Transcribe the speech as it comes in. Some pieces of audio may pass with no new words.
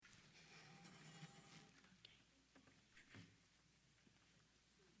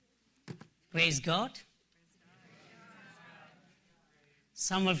Praise God.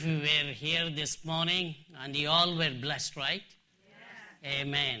 Some of you were here this morning and you all were blessed, right? Yes.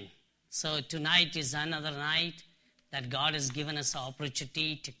 Amen. So tonight is another night that God has given us an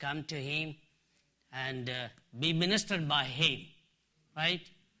opportunity to come to Him and be ministered by Him, right?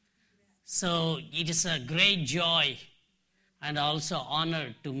 So it is a great joy and also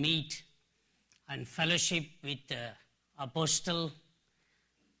honor to meet and fellowship with Apostle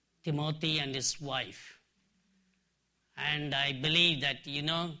Timothy and his wife. And I believe that,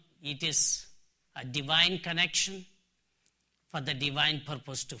 it is a divine connection for the divine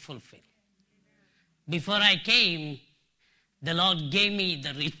purpose to fulfill. Before I came, the Lord gave me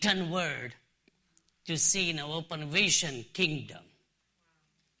the written word to see in an open vision kingdom.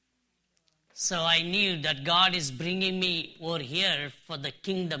 So I knew that God is bringing me over here for the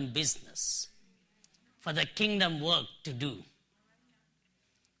kingdom business, for the kingdom work to do,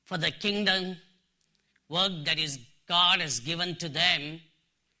 for the kingdom work that is God has given to them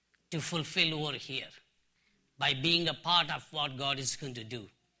to fulfill over here by being a part of what God is going to do.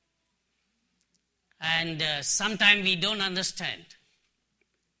 And sometimes we don't understand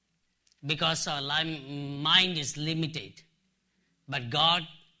because our mind is limited. But God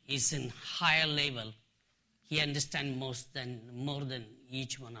is in higher level. He understands more than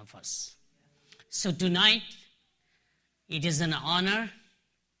each one of us. So tonight, it is an honor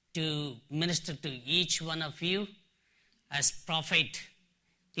to minister to each one of you. As Prophet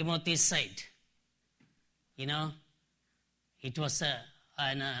Timothy said, it was a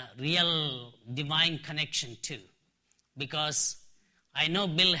real divine connection too. Because I know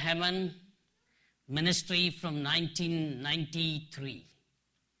Bill Hammond ministry from 1993.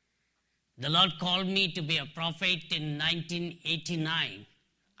 The Lord called me to be a prophet in 1989.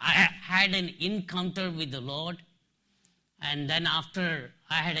 I had an encounter with the Lord. And then after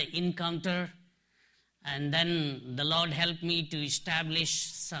I had an encounter, and then the Lord helped me to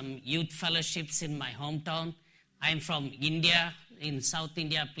establish some youth fellowships in my hometown. I'm from India, in South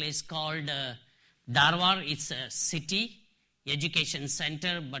India, a place called Dharwad. It's a city, education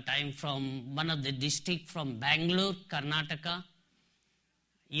center, but I'm from one of the districts from Bangalore, Karnataka.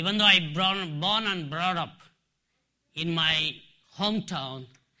 Even though I born and brought up in my hometown,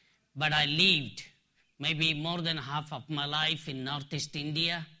 but I lived maybe more than half of my life in Northeast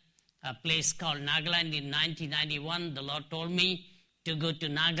India, a place called Nagaland. In 1991, the Lord told me to go to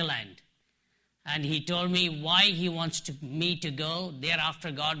Nagaland. And He told me why He wants me to go. Thereafter,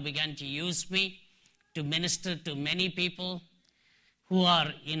 God began to use me to minister to many people who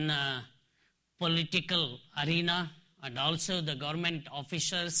are in a political arena and also the government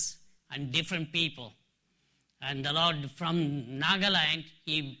officials and different people. And the Lord, from Nagaland,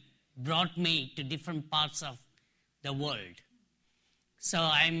 He brought me to different parts of the world. So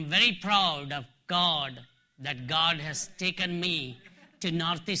I'm very proud of God that God has taken me to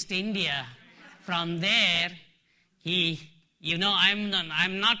Northeast India. From there, I'm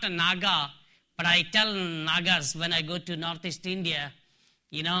not a Naga, but I tell Nagas when I go to Northeast India,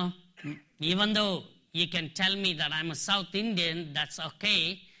 even though you can tell me that I'm a South Indian, that's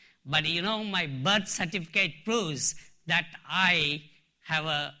okay. But my birth certificate proves that I have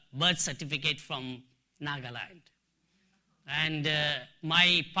a birth certificate from Nagaland. And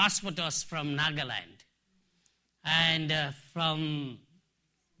my passport was from Nagaland. And from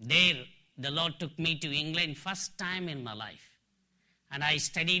there, the Lord took me to England first time in my life. And I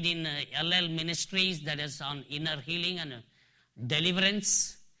studied in LL Ministries, that is on inner healing and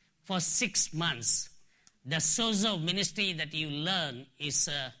deliverance, for 6 months. The Sozo ministry that you learn is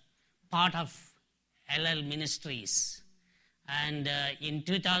part of LL Ministries. And in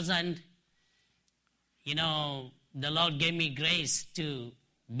 2000, the Lord gave me grace to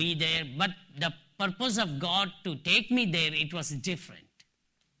be there. But the purpose of God to take me there, it was different.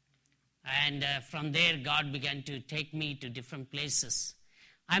 And from there, God began to take me to different places.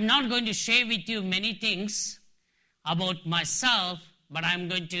 I'm not going to share with you many things about myself, but I'm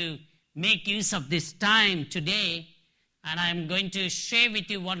going to make use of this time today, and I'm going to share with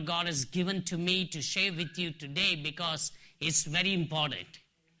you what God has given to me to share with you today, because it's very important.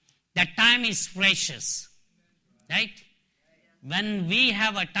 That time is precious, right? When we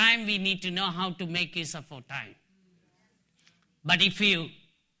have a time, we need to know how to make use of our time. But if you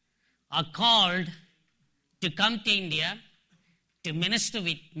are called to come to India to minister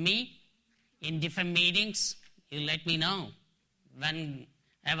with me in different meetings, you let me know.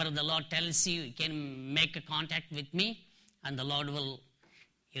 Whenever the Lord tells you, you can make a contact with me, and the Lord will,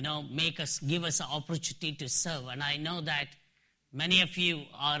 give us an opportunity to serve. And I know that many of you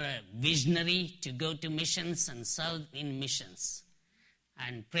are a visionary to go to missions and serve in missions.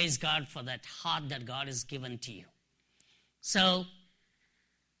 And praise God for that heart that God has given to you. So,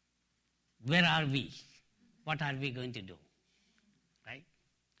 where are we? What are we going to do? Right?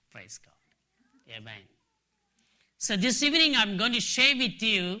 Praise God. Amen. So this evening I'm going to share with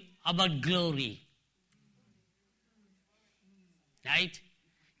you about glory. Right?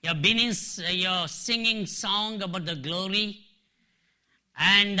 You're singing song about the glory.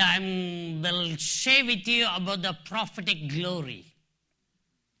 And I will share with you about the prophetic glory.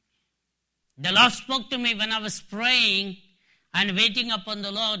 The Lord spoke to me when I was praying and waiting upon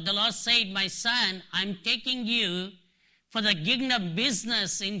the Lord. The Lord said, my son, I'm taking you for the kingdom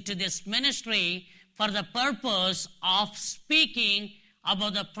business into this ministry for the purpose of speaking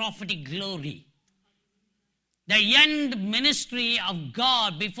about the prophetic glory. The end ministry of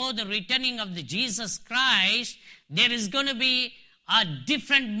God before the returning of the Jesus Christ, there is going to be a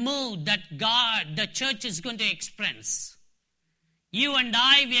different mood that the church is going to experience. You and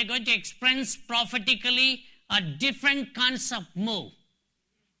I, we are going to experience prophetically a different concept move.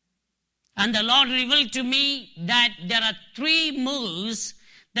 And the Lord revealed to me that there are 3 moves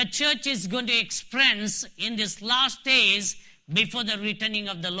the church is going to experience in these last days before the returning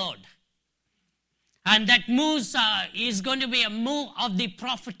of the Lord. And that move is going to be a move of the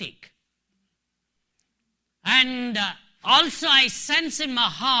prophetic. And also I sense in my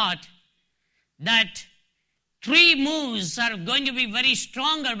heart that 3 moves are going to be very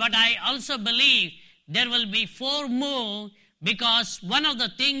stronger, but I also believe there will be 4 moves because one of the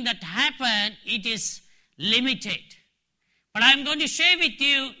things that happened, it is limited. But I'm going to share with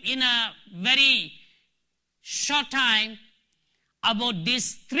you in a very short time about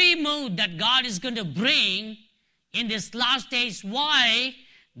these 3 moves that God is going to bring in these last days. Why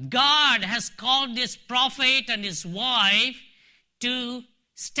God has called this prophet and his wife to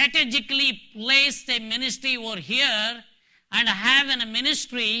strategically place the ministry over here and have a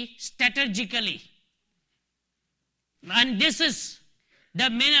ministry strategically. And this is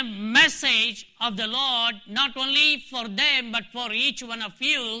the message of the Lord, not only for them, but for each one of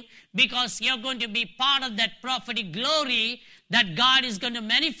you, because you're going to be part of that prophetic glory that God is going to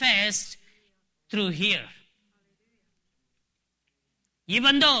manifest through here.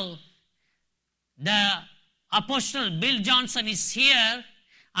 Even though the Apostle Bill Johnson is here,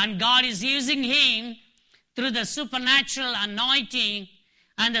 and God is using him through the supernatural anointing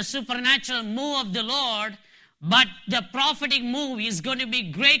and the supernatural move of the Lord, but the prophetic move is going to be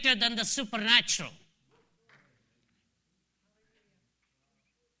greater than the supernatural.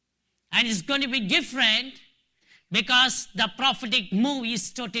 And it's going to be different because the prophetic move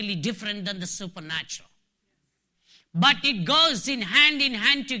is totally different than the supernatural. But it goes in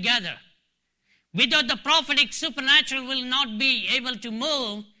hand together. Without the prophetic, supernatural will not be able to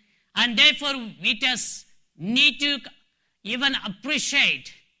move, and therefore we just need to even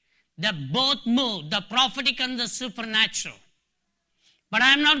appreciate the both move, the prophetic and the supernatural. But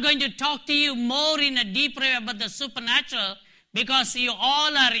I'm not going to talk to you more in a deep way about the supernatural because you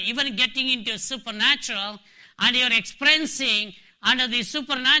all are even getting into supernatural and you're experiencing under the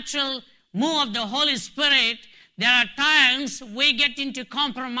supernatural move of the Holy Spirit. There are times we get into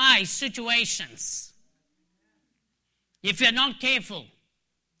compromise situations if you're not careful.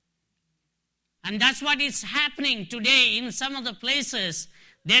 And that's what is happening today in some of the places.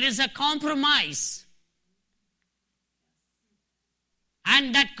 There is a compromise.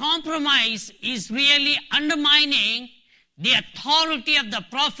 And that compromise is really undermining the authority of the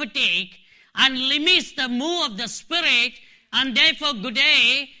prophetic and limits the move of the Spirit. And therefore,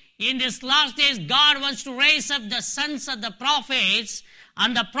 today, in these last days, God wants to raise up the sons of the prophets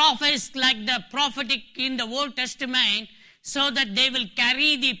and the prophets like the prophetic in the Old Testament so that they will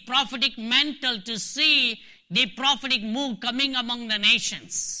carry the prophetic mantle to see the prophetic move coming among the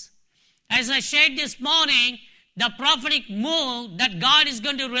nations. As I shared this morning, the prophetic move that God is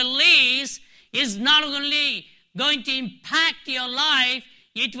going to release is not only going to impact your life,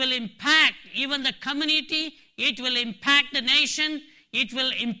 it will impact even the community, it will impact the nation, it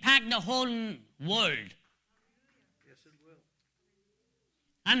will impact the whole world. Yes, it will.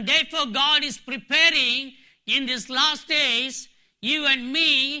 And therefore God is preparing in these last days, you and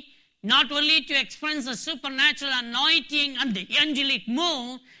me, not only to experience the supernatural anointing and the angelic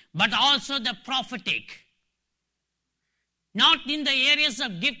move, but also the prophetic. Not in the areas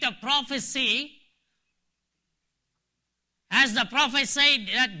of gift of prophecy. As the prophet said,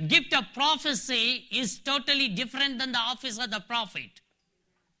 that gift of prophecy is totally different than the office of the prophet.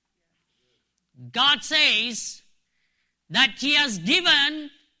 God says that He has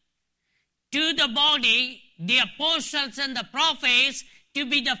given to the body the apostles and the prophets to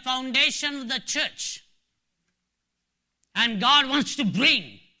be the foundation of the church. And God wants to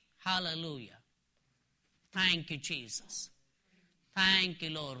bring. Hallelujah. Thank you, Jesus. Thank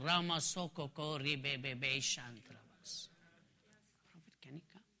you, Lord. Rama Soko Kori Bebe Shantrabas. Prophet, can you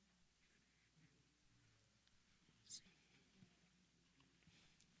come?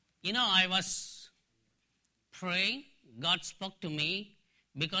 You know, I was praying. God spoke to me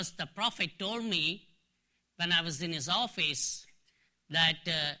because the prophet told me when I was in his office that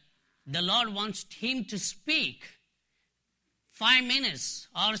the Lord wants him to speak 5 minutes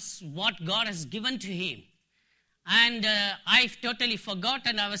or what God has given to him. And I totally forgot,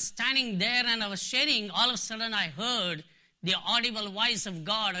 and I was standing there and I was sharing. All of a sudden I heard the audible voice of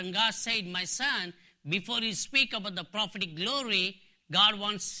God, and God said, my son, before you speak about the prophetic glory, God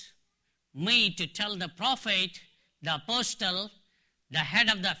wants me to tell the prophet, the apostle, the head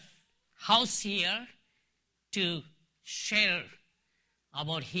of the house here, to share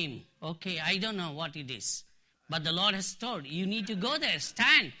about him. Okay, I don't know what it is, but the Lord has told, you need to go there,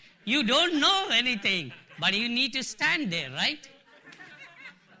 stand. You don't know anything, but you need to stand there, right?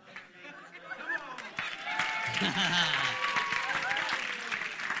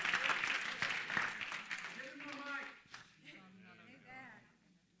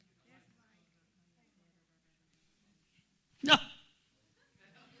 No.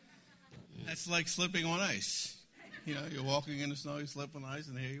 That's like slipping on ice. You know, you're walking in the snow, you slip on ice,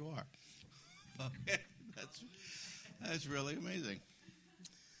 and here you are. Okay, that's really amazing.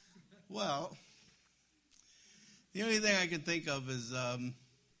 Well, the only thing I can think of is,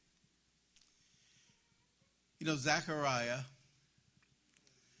 Zechariah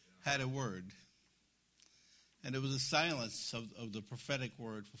had a word, and it was a silence of the prophetic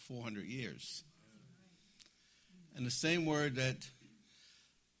word for 400 years. And the same word that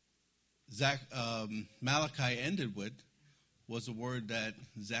Malachi ended with was a word that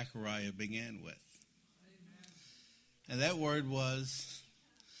Zechariah began with. And that word was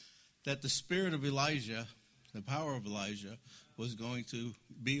that the spirit of Elijah, the power of Elijah, was going to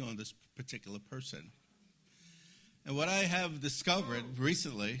be on this particular person. And what I have discovered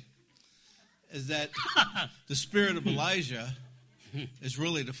recently is that the spirit of Elijah is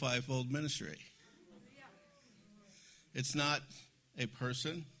really the fivefold ministry. It's not a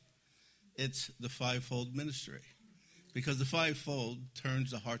person, it's the fivefold ministry. Because the fivefold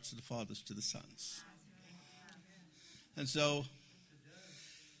turns the hearts of the fathers to the sons. And so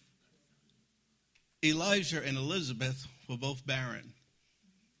Elijah and Elizabeth were both barren.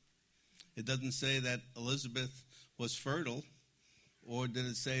 It doesn't say that Elizabeth was fertile, or did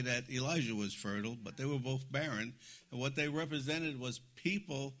it say that Elijah was fertile, but they were both barren. And what they represented was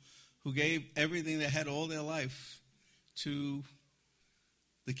people who gave everything they had all their life to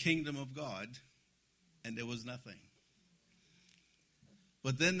the kingdom of God, and there was nothing.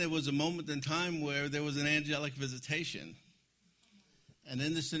 But then there was a moment in time where there was an angelic visitation. And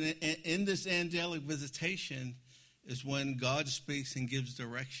in this angelic visitation is when God speaks and gives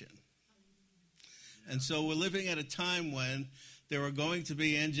direction. And so we're living at a time when there are going to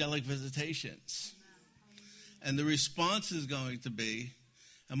be angelic visitations. And the response is going to be,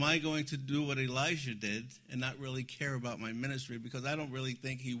 am I going to do what Elijah did and not really care about my ministry? Because I don't really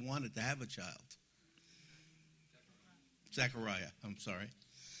think he wanted to have a child. Zechariah, I'm sorry.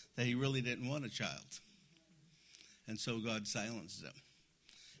 That he really didn't want a child. And so God silenced him.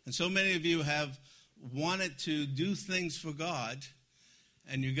 And so many of you have wanted to do things for God,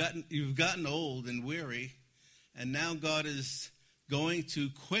 and you've gotten old and weary, and now God is going to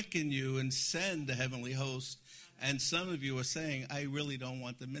quicken you and send the heavenly host. And some of you are saying, I really don't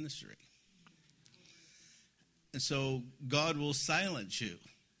want the ministry. And so God will silence you.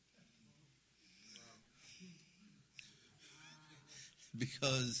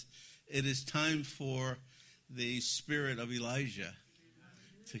 Because it is time for the spirit of Elijah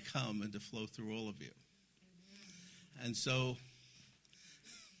to come and to flow through all of you. And so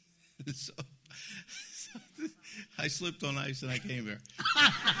I slipped on ice and I came here.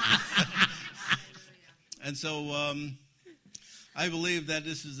 And so I believe that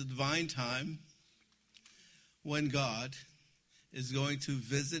this is a divine time when God is going to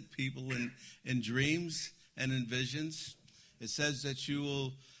visit people in dreams and in visions. It says that you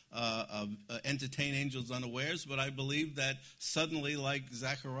will entertain angels unawares, but I believe that suddenly, like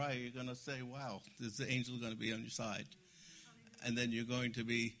Zechariah, you're going to say, wow, this angel going to be on your side. And then you're going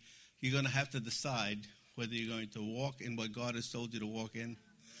to have to decide whether you're going to walk in what God has told you to walk in,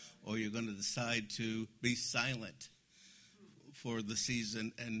 or you're going to decide to be silent for the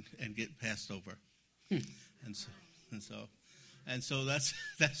season and get passed over. And so that's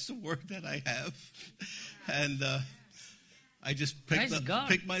the word that I have. And I just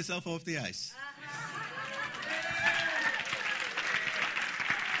picked myself off the ice.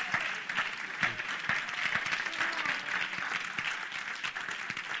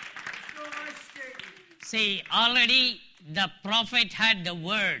 See, already the prophet had the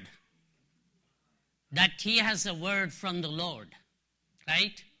word, that he has a word from the Lord,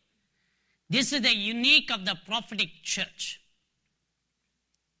 right? This is the unique of the prophetic church.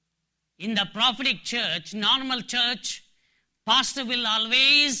 In the prophetic church, normal church, pastor will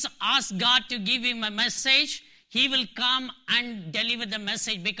always ask God to give him a message. He will come and deliver the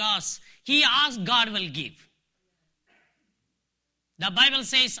message because he asked, God will give. The Bible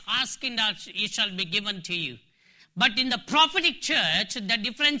says, ask and it shall be given to you. But in the prophetic church, the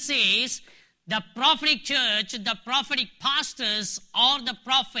difference is, the prophetic church, the prophetic pastors or the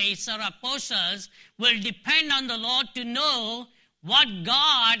prophets or apostles will depend on the Lord to know what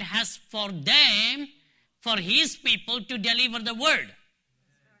God has for them, for his people to deliver the word.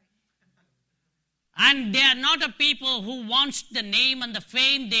 And they are not a people who wants the name and the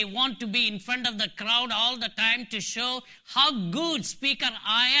fame. They want to be in front of the crowd all the time to show how good speaker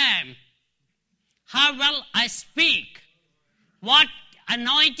I am, how well I speak, what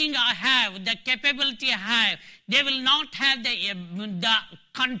anointing I have, the capability I have. They will not have the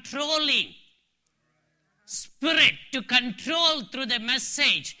controlling spirit to control through the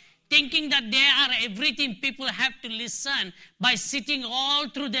message, thinking that they are everything. People have to listen by sitting all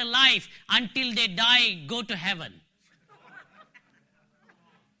through their life until they die, go to heaven.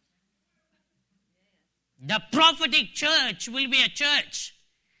 The prophetic church will be a church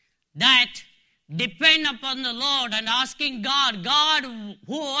that depend upon the Lord and asking God,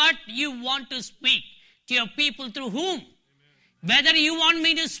 what you want to speak to your people through whom? Whether you want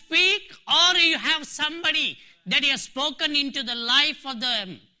me to speak or you have somebody that you have spoken into the life of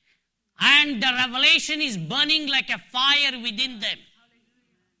them, and the revelation is burning like a fire within them.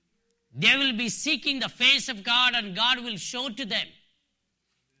 They will be seeking the face of God and God will show to them.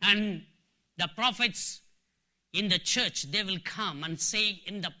 And the prophets in the church, they will come and say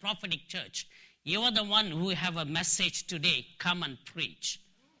in the prophetic church, you are the one who have a message today, come and preach.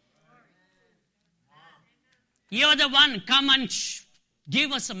 You are the one, come and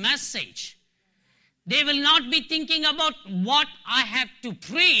give us a message. They will not be thinking about what I have to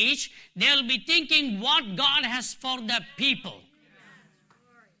preach. They will be thinking what God has for the people.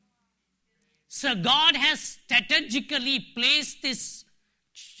 So God has strategically placed this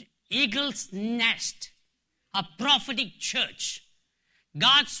eagle's nest, a prophetic church.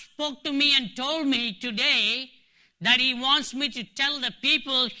 God spoke to me and told me today that he wants me to tell the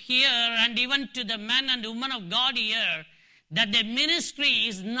people here and even to the men and women of God here that the ministry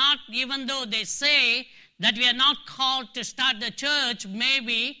is not, even though they say that we are not called to start the church,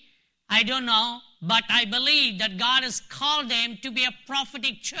 maybe, I don't know, but I believe that God has called them to be a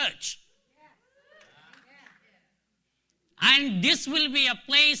prophetic church. And this will be a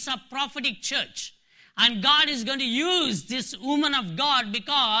place of prophetic church. And God is going to use this woman of God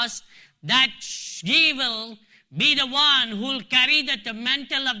because that she will be the one who will carry the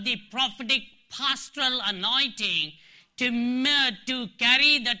mantle of the prophetic pastoral anointing to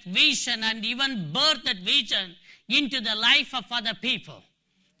carry that vision and even birth that vision into the life of other people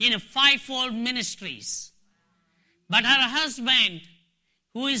in a fivefold ministries. But her husband,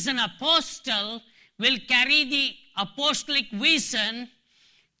 who is an apostle, will carry the apostolic vision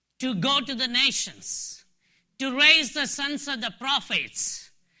to go to the nations, to raise the sons of the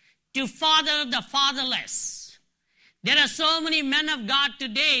prophets, to father the fatherless. There are so many men of God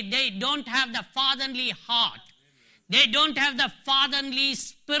today, they don't have the fatherly heart. They don't have the fatherly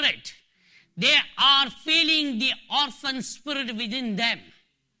spirit. They are feeling the orphan spirit within them.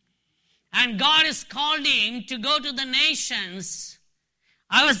 And God has called him to go to the nations.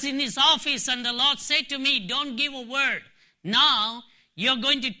 I was in his office and the Lord said to me, don't give a word. Now, you're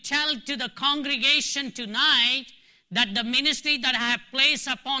going to tell to the congregation tonight that the ministry that I have placed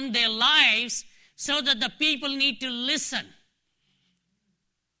upon their lives so that the people need to listen.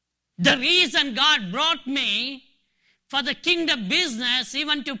 The reason God brought me for the kingdom business,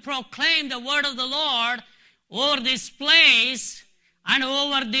 even to proclaim the word of the Lord over this place and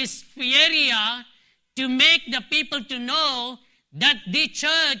over this area, to make the people to know that the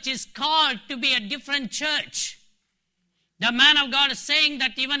church is called to be a different church. The man of God is saying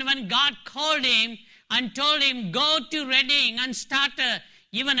that even when God called him and told him, go to Reading and start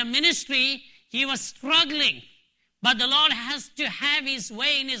even a ministry, he was struggling. But the Lord has to have his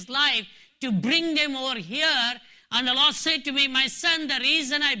way in his life to bring them over here. And the Lord said to me, my son, the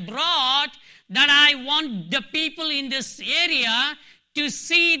reason I brought that I want the people in this area to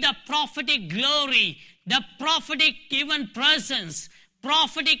see the prophetic glory, the prophetic given presence,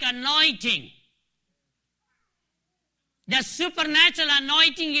 prophetic anointing. The supernatural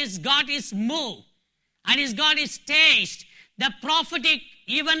anointing is God is moved and is God is taste. the prophetic,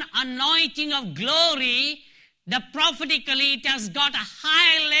 even anointing of glory, the prophetically it has got a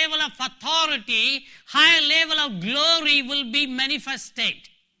high level of authority, high level of glory will be manifested.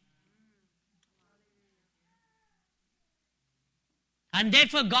 And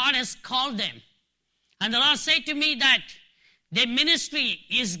therefore God has called them. And the Lord said to me that their ministry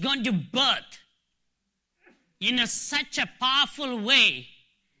is going to birth in such a powerful way,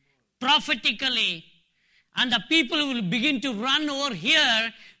 prophetically, and the people will begin to run over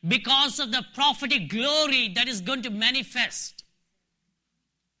here because of the prophetic glory that is going to manifest.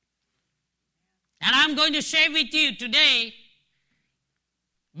 And I'm going to share with you today,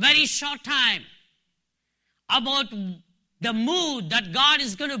 very short time, about the mood that God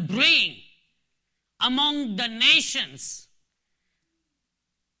is going to bring among the nations.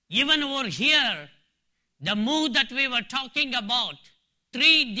 Even over here, the mood that we were talking about,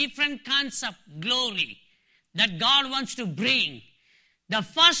 3 different kinds of glory that God wants to bring. The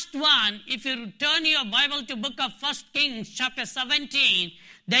first one, if you turn your Bible to book of 1 Kings chapter 17,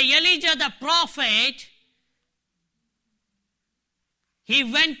 the Elijah the prophet, he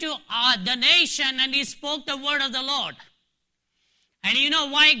went to the nation and he spoke the word of the Lord. And you know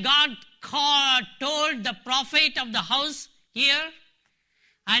why God told the prophet of the house here,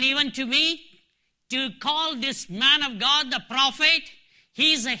 and even to me, to call this man of God the prophet?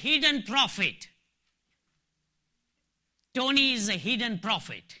 He is a hidden prophet. Tony is a hidden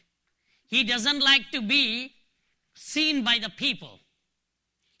prophet. He doesn't like to be seen by the people.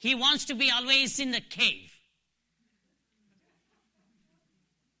 He wants to be always in the cave.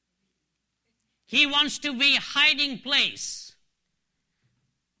 He wants to be a hiding place.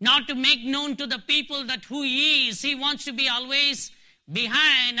 Not to make known to the people that who he is. He wants to be always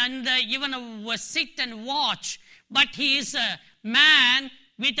behind and even sit and watch. But he is a man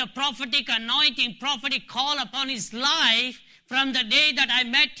with a prophetic anointing, prophetic call upon his life. From the day that I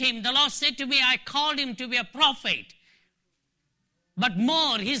met him, the Lord said to me, I called him to be a prophet. But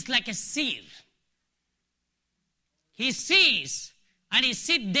more, he's like a seer. He sees and he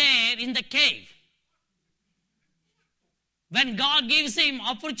sits there in the cave. When God gives him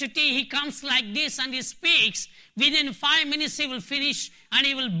opportunity, he comes like this and he speaks. Within 5 minutes he will finish and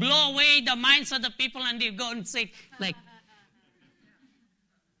he will blow away the minds of the people and he'll go and say like,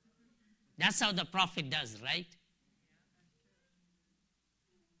 that's how the prophet does, right?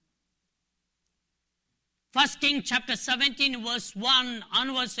 1 Kings chapter 17 verse 1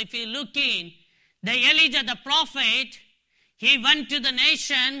 onwards, if you look in, the Elijah the prophet, he went to the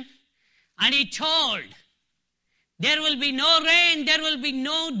nation and he told, there will be no rain, there will be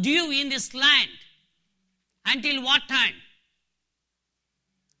no dew in this land. Until what time?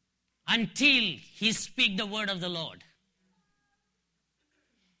 Until he speak the word of the Lord.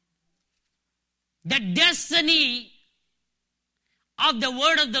 The destiny of the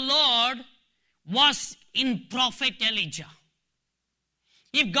word of the Lord was in prophet Elijah.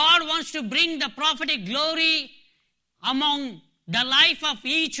 If God wants to bring the prophetic glory among the life of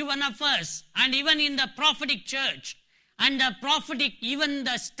each one of us, and even in the prophetic church, and the prophetic, even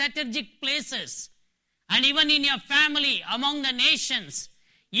the strategic places, and even in your family, among the nations,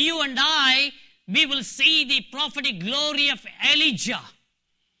 you and I, we will see the prophetic glory of Elijah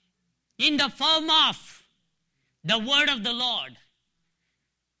in the form of the word of the Lord.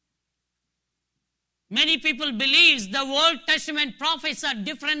 Many people believe the Old Testament prophets are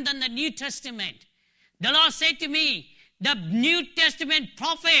different than the New Testament. The Lord said to me, the New Testament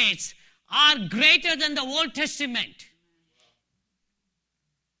prophets are greater than the Old Testament.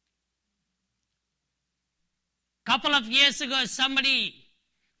 Couple of years ago, somebody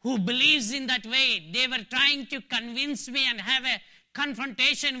who believes in that way, they were trying to convince me and have a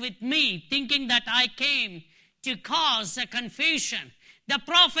confrontation with me, thinking that I came to cause a confusion. The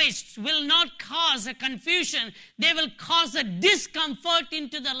prophets will not cause a confusion. They will cause a discomfort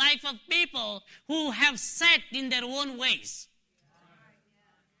into the life of people who have set in their own ways.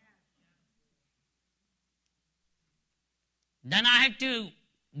 Then I had to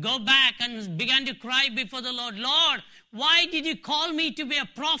go back and began to cry before the Lord. Lord, why did you call me to be a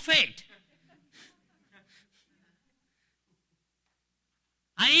prophet?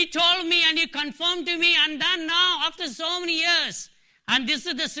 And he told me and he confirmed to me, and then now after so many years, and this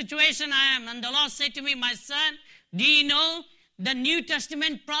is the situation I am. And the Lord said to me, my son, do you know the New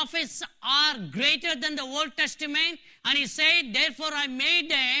Testament prophets are greater than the Old Testament? And he said, therefore I made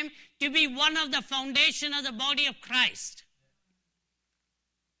them to be one of the foundation of the body of Christ.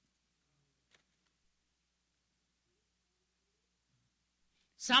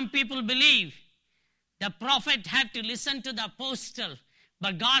 Some people believe the prophet had to listen to the apostle.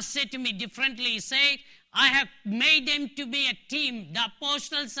 But God said to me differently. He said, I have made them to be a team. The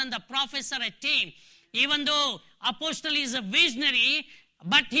apostles and the prophets are a team. Even though apostle is a visionary,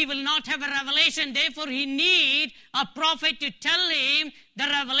 but he will not have a revelation. Therefore, he needs a prophet to tell him the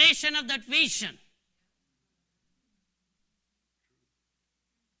revelation of that vision.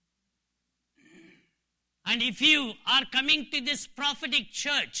 And if you are coming to this prophetic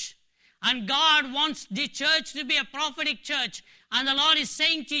church, and God wants the church to be a prophetic church, and the Lord is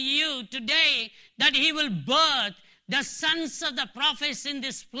saying to you today that he will birth the sons of the prophets in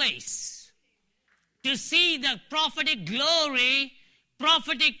this place. To see the prophetic glory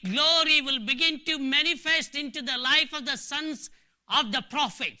will begin to manifest into the life of the sons of the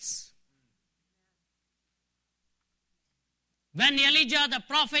prophets. When Elijah the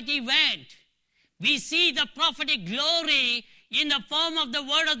prophet he went, we see the prophetic glory in the form of the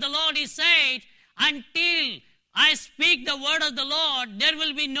word of the Lord. He said, until I speak the word of the Lord, there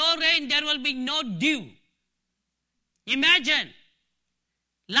will be no rain, there will be no dew. Imagine,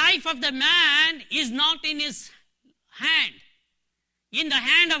 life of the man is not in his hand, in the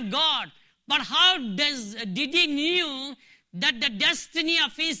hand of God. But how did he knew that the destiny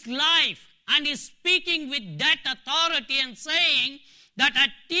of his life, and is speaking with that authority and saying that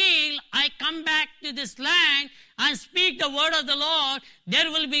until I come back to this land and speak the word of the Lord, there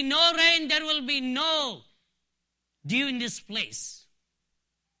will be no rain, there will be no dew in this place.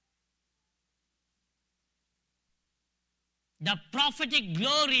 The prophetic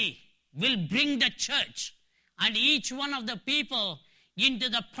glory will bring the church and each one of the people into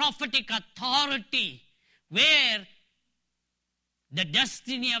the prophetic authority, where the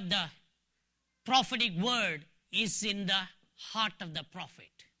destiny of the prophetic word is in the heart of the prophet.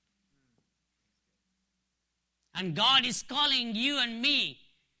 And God is calling you and me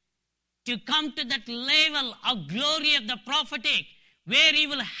to come to that level of glory of the prophetic, where he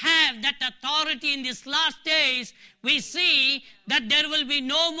will have that authority in these last days. We see that there will be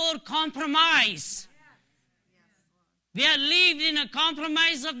no more compromise. We have lived in a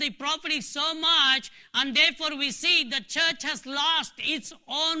compromise of the prophetic so much, and therefore we see the church has lost its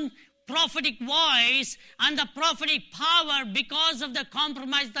own prophetic voice and the prophetic power because of the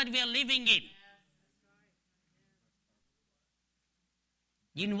compromise that we are living in.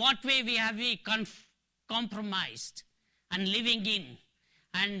 In what way have we compromised and living in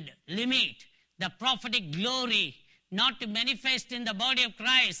and limit the prophetic glory not to manifest in the body of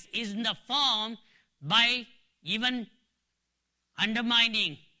Christ is in the form by even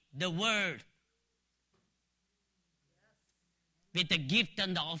undermining the word with the gift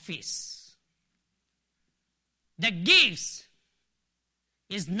and the office. The gifts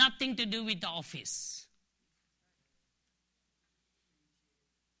is nothing to do with the office.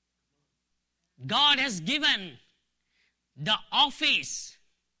 God has given the office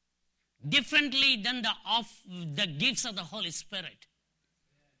differently than the gifts of the Holy Spirit.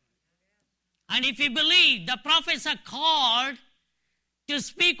 And if you believe the prophets are called to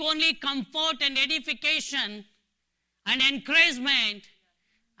speak only comfort and edification and encouragement,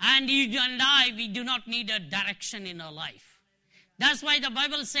 and you and I, we do not need a direction in our life. That's why the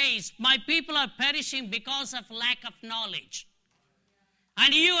Bible says, my people are perishing because of lack of knowledge.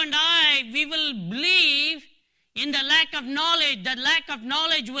 And you and I, we will believe in the lack of knowledge. The lack of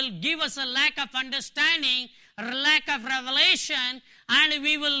knowledge will give us a lack of understanding, a lack of revelation, and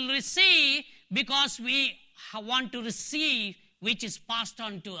we will receive because we want to receive which is passed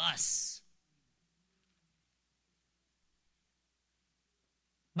on to us.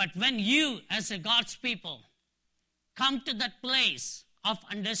 But when you, as a God's people, come to that place of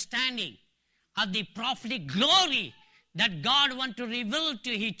understanding of the prophetic glory that God wants to reveal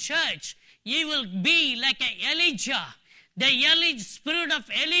to his church, you will be like Elijah. The spirit of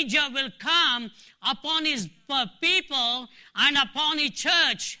Elijah will come upon his people and upon his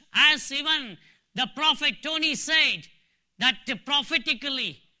church, as even the prophet Tony said, that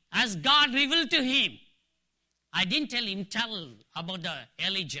prophetically, as God revealed to him. I didn't tell about the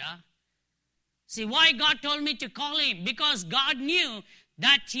Elijah. See, why God told me to call him? Because God knew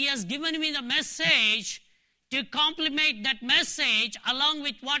that he has given me the message to complement that message along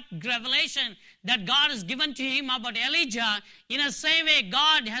with what revelation that God has given to him about Elijah. In the same way,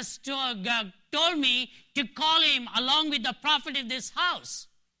 God has told me to call him along with the prophet of this house.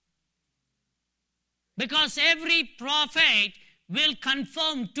 Because every prophet will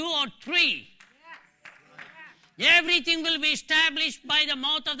confirm 2 or 3. Everything will be established by the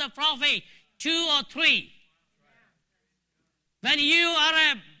mouth of the prophet, 2 or 3. When you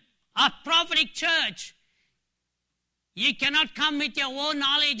are a prophetic church, you cannot come with your own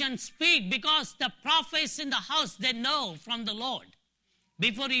knowledge and speak, because the prophets in the house, they know from the Lord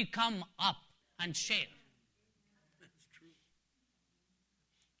before you come up and share.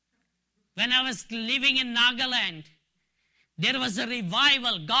 when I was living in Nagaland, there was a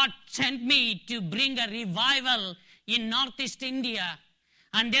revival. God sent me to bring a revival in Northeast India.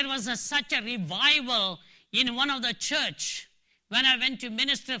 And there was such a revival in one of the church when I went to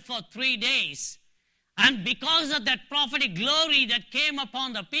minister for 3 days. And because of that prophetic glory that came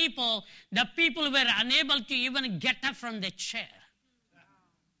upon the people were unable to even get up from their chair.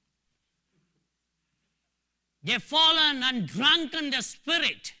 They've fallen and drunken the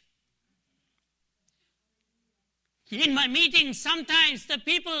spirit. In my meetings, sometimes the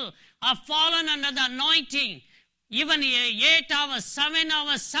people are fallen under the anointing. Even 8 hours, 7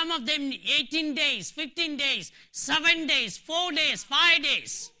 hours, some of them 18 days, 15 days, 7 days, 4 days, 5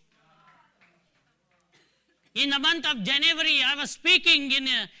 days. In the month of January, I was speaking in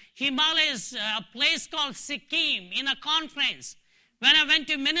Himalayas, a place called Sikkim, in a conference. When I went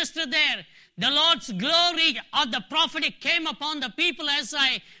to minister there, the Lord's glory of the prophetic came upon the people as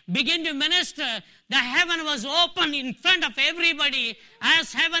I began to minister. The heaven was open in front of everybody.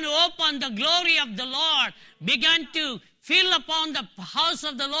 As heaven opened, the glory of the Lord began to fill upon the house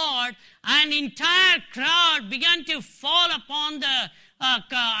of the Lord, and entire crowd began to fall upon the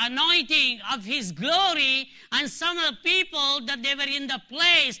anointing of His glory. And some of the people that they were in the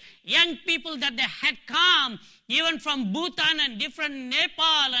place, young people that they had come, even from Bhutan and different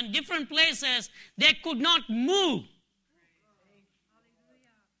Nepal and different places, they could not move.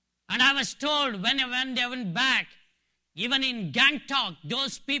 And I was told when they went back, even in Gangtok,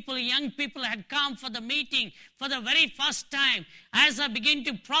 those people, young people had come for the meeting for the very first time. As I began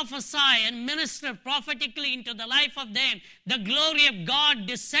to prophesy and minister prophetically into the life of them, the glory of God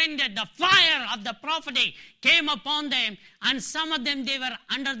descended, the fire of the prophetic came upon them, and some of them, they were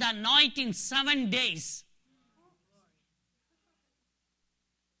under the anointing 7 days.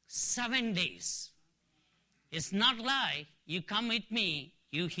 7 days. It's not lie. You come with me,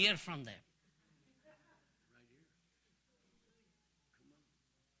 you hear from them.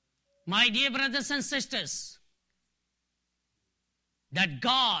 My dear brothers and sisters, that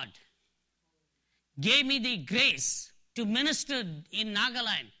God gave me the grace to minister in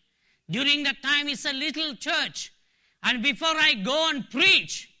Nagaland. During that time, it's a little church. And before I go and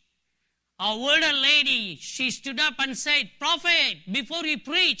preach, a older lady, she stood up and said, "Prophet, before you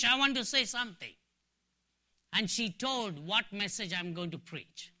preach, I want to say something." And she told what message I'm going to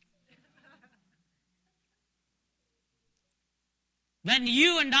preach. When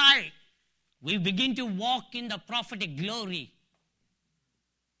you and I, we begin to walk in the prophetic glory,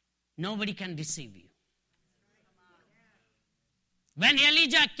 nobody can deceive you. When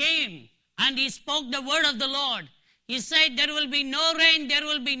Elijah came and he spoke the word of the Lord, he said there will be no rain, there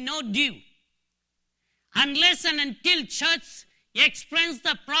will be no dew. Unless and until church experience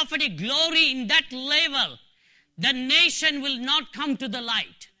the prophetic glory in that level, the nation will not come to the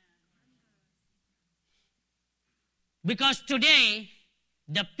light. Because today,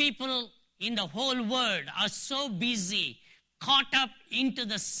 the people in the whole world are so busy, caught up into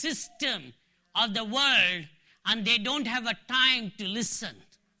the system of the world, and they don't have a time to listen.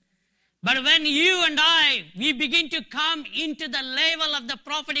 But when you and I, we begin to come into the level of the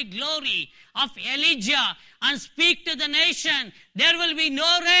prophetic glory of Elijah and speak to the nation, there will be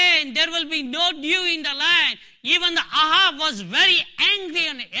no rain, there will be no dew in the land. Even the Ahab was very angry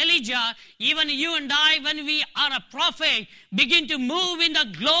on Elijah. Even you and I, when we are a prophet, begin to move in the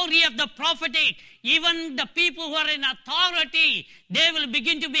glory of the prophetic. Even the people who are in authority, they will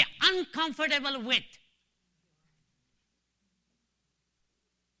begin to be uncomfortable with.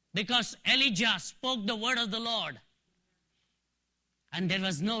 Because Elijah spoke the word of the Lord, and there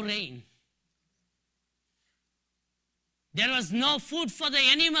was no rain. There was no food for the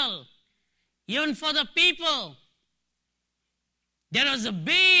animal, even for the people. There was a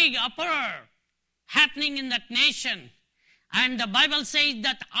big uproar happening in that nation. And the Bible says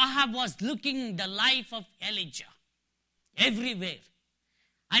that Ahab was looking the life of Elijah everywhere.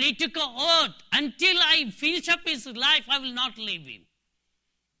 And he took an oath, until I finish up his life, I will not leave him.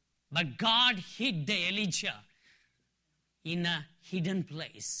 But God hid the Elijah in a hidden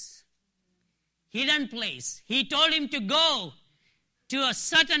place. Hidden place. He told him to go to a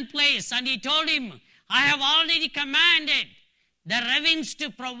certain place, and he told him, I have already commanded the ravens to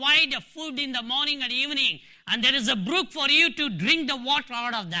provide the food in the morning and evening, and there is a brook for you to drink the water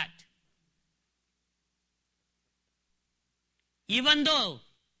out of that. Even though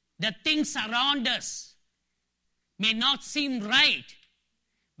the things around us may not seem right,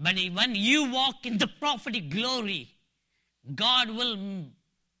 but when you walk in the prophetic glory, God will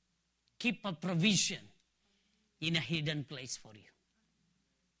keep a provision in a hidden place for you.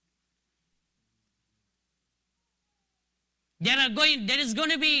 There is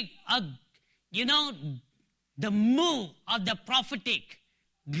going to be you know, the move of the prophetic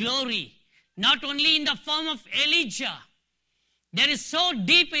glory, not only in the form of Elijah. There is so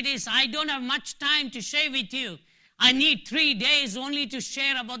deep it is, I don't have much time to share with you. I need 3 days only to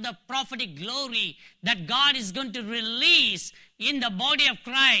share about the prophetic glory that God is going to release in the body of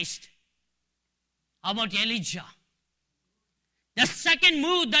Christ about Elijah. The second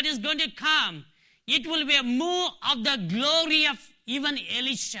move that is going to come, it will be a move of the glory of even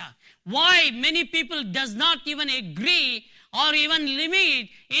Elisha. Why many people does not even agree or even limit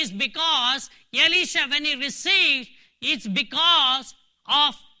is because Elisha, when he received, it's because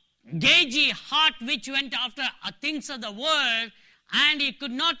of Gehazi heart which went after things of the world, and he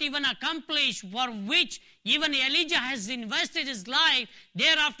could not even accomplish for which even Elijah has invested his life.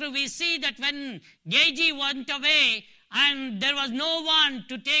 Thereafter we see that when Gehazi went away and there was no one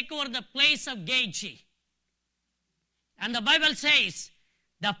to take over the place of Gehazi. And the Bible says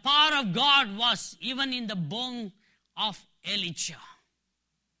the power of God was even in the bone of Elijah.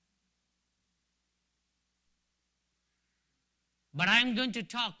 But I'm going to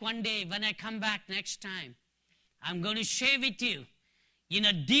talk one day when I come back next time. I'm going to share with you in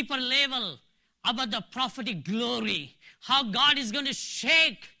a deeper level about the prophetic glory. How God is going to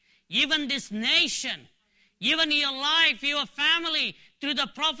shake even this nation, even your life, your family, through the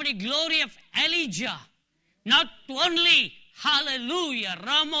prophetic glory of Elijah. Not only, hallelujah,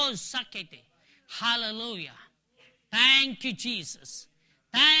 Ramos Sakete, hallelujah. Thank you, Jesus.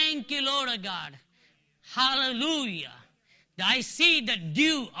 Thank you, Lord God. Hallelujah. I see the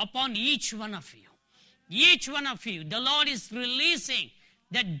dew upon each one of you. Each one of you. The Lord is releasing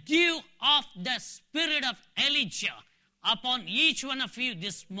the dew of the spirit of Elijah upon each one of you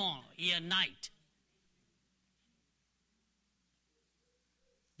this night.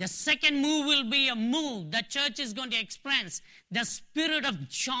 The second move will be a move the church is going to experience. The spirit of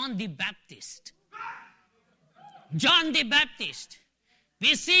John the Baptist. John the Baptist.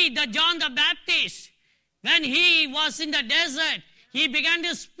 We see that John the Baptist, when he was in the desert, he began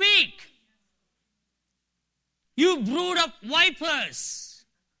to speak. You brood of vipers.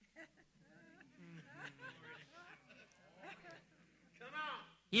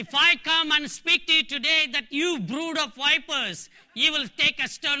 If I come and speak to you today that you brood of vipers, you will take a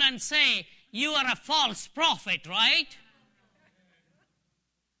stone and say, you are a false prophet, right?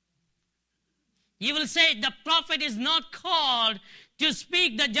 You will say the prophet is not called to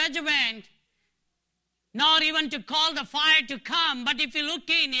speak the judgment, nor even to call the fire to come. But if you look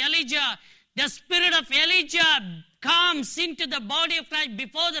in Elijah, the spirit of Elijah comes into the body of Christ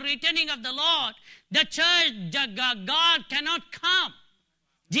before the returning of the Lord. The church, God cannot come.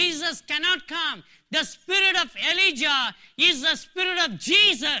 Jesus cannot come. The spirit of Elijah is the spirit of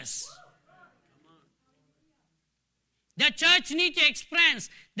Jesus. The church needs to experience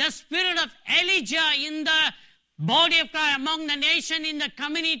the spirit of Elijah in the body of Christ, among the nation, in the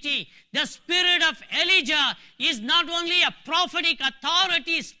community. The spirit of Elijah is not only a prophetic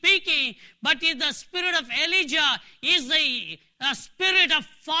authority speaking, but is the spirit of Elijah is the spirit of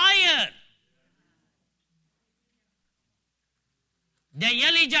fire. The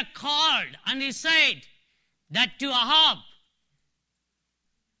Elijah called and he said that to Ahab,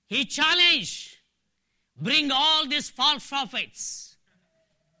 he challenged, bring all these false prophets.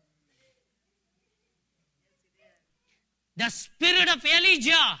 The spirit of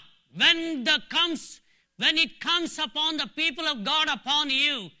Elijah, when it comes upon the people of God, upon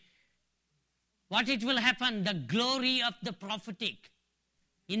you, what it will happen? The glory of the prophetic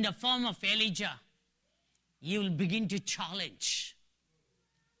in the form of Elijah, you will begin to challenge.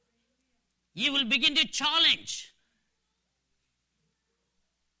 You will begin to challenge.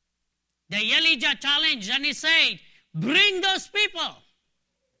 The Elijah challenged and he said, bring those people.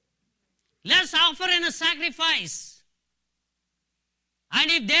 Let's offer in a sacrifice. And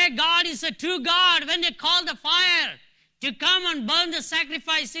if their God is a true God, when they call the fire to come and burn the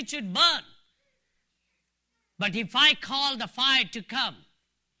sacrifice, it should burn. But if I call the fire to come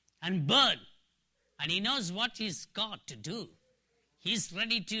and burn, and he knows what he's got to do, he's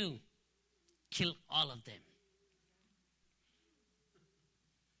ready to kill all of them.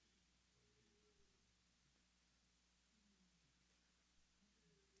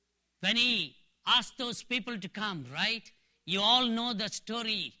 When he asked those people to come, right? You all know the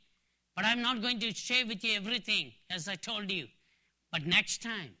story, but I'm not going to share with you everything, as I told you. But next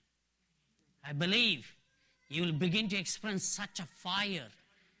time, I believe you will begin to experience such a fire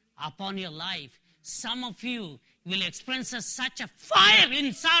upon your life. Some of you will experience such a fire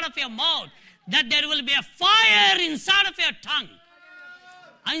inside of your mouth that there will be a fire inside of your tongue.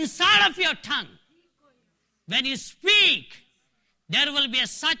 Inside of your tongue. When you speak, there will be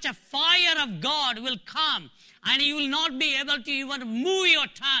such a fire of God will come, and you will not be able to even move your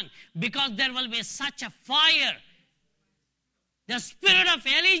tongue because there will be such a fire. The spirit of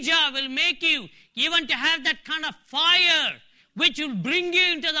Elijah will make you even to have that kind of fire which will bring you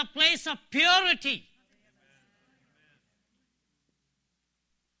into the place of purity.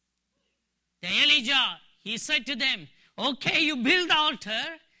 The Elijah, he said to them, okay, you build the altar,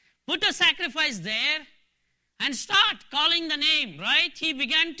 put a sacrifice there, and start calling the name, right? He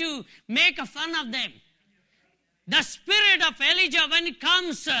began to make a fun of them. The spirit of Elijah, when it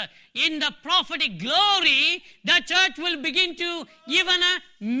comes in the prophetic glory, the church will begin to even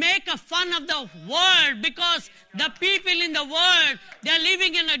make a fun of the world, because the people in the world, they are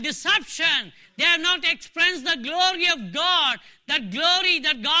living in a deception. They have not experienced the glory of God, that glory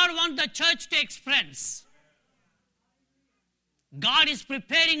that God wants the church to experience. God is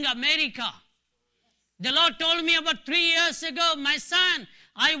preparing America. The Lord told me about 3 years ago, my son,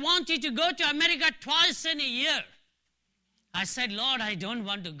 I want you to go to America twice in a year. I said, Lord, I don't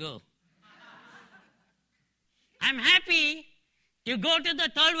want to go. I'm happy to go to the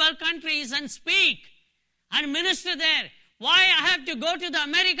third world countries and speak and minister there. Why I have to go to the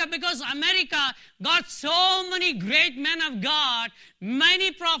America? Because America got so many great men of God,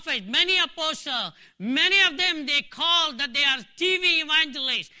 many prophets, many apostles, many of them they call that they are TV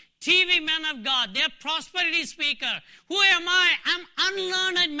evangelists, TV men of God. They are prosperity speaker. Who am I? I'm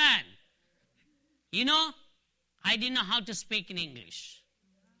unlearned man. You know, I didn't know how to speak in English.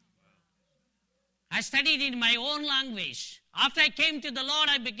 I studied in my own language. After I came to the Lord,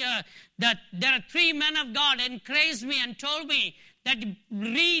 that there are 3 men of God encouraged me and told me that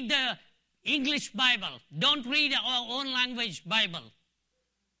read the English Bible. Don't read our own language Bible.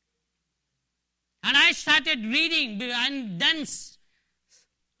 And I started reading, and then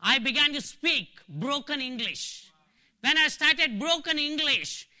I began to speak broken English. When I started broken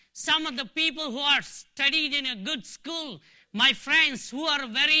English, some of the people who are studied in a good school, my friends who are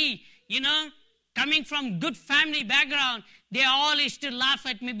very, coming from good family background, they all used to laugh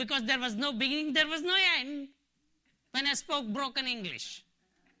at me because there was no beginning, there was no end when I spoke broken English.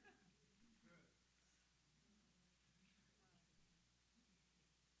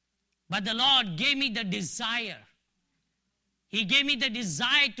 But the Lord gave me the desire. He gave me the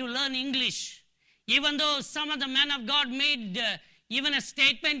desire to learn English. Even though some of the men of God made even a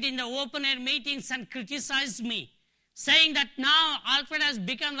statement in the open-air meetings and criticized me, saying that now Alfred has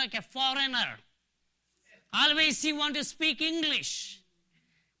become like a foreigner. Always he wants to speak English.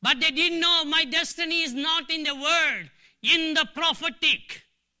 But they didn't know my destiny is not in the word, in the prophetic.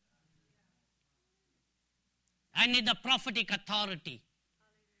 And in the prophetic authority.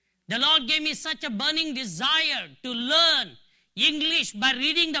 The Lord gave me such a burning desire to learn English. By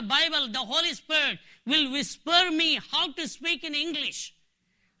reading the Bible, the Holy Spirit will whisper me how to speak in English.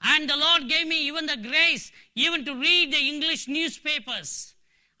 And the Lord gave me even the grace even to read the English newspapers.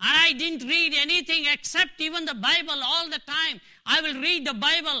 And I didn't read anything except even the Bible all the time. I will read the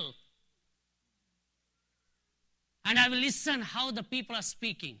Bible. And I will listen how the people are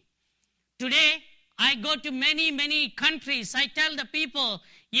speaking. Today, I go to many, many countries. I tell the people,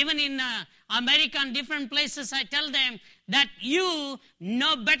 even in America and different places, I tell them that you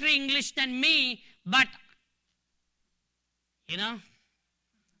know better English than me, but,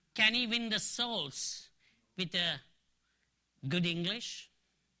 can you win the souls with a good English?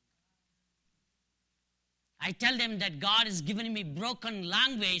 I tell them that God has given me broken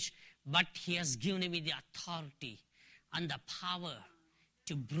language, but He has given me the authority and the power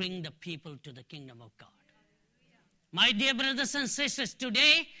to bring the people to the kingdom of God. My dear brothers and sisters,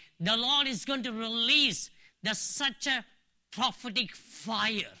 today the Lord is going to release such a prophetic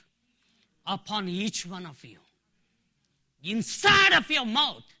fire upon each one of you. Inside of your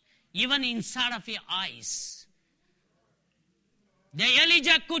mouth, even inside of your eyes. The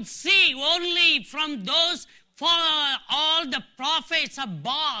Elijah could see only from those, for all the prophets of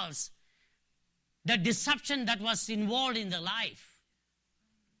Baals, the deception that was involved in the life.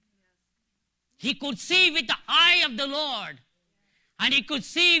 He could see with the eye of the Lord, and he could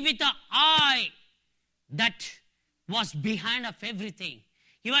see with the eye that was behind of everything.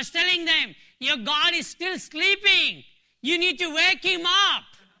 He was telling them, your God is still sleeping. You need to wake him up.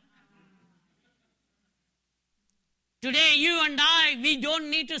 Today, you and I, we don't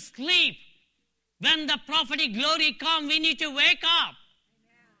need to sleep. When the prophetic glory comes, we need to wake up.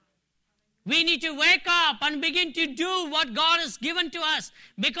 We need to wake up and begin to do what God has given to us.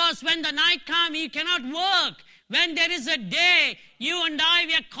 Because when the night comes, you cannot work. When there is a day, you and I,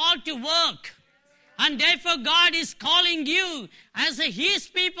 we are called to work. And therefore God is calling you as His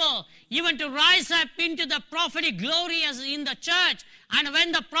people even to rise up into the prophetic glory as in the church. And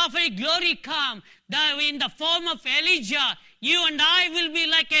when the prophetic glory comes, in the form of Elijah, you and I will be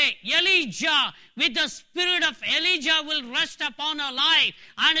like a Elijah, with the spirit of Elijah will rest upon our life,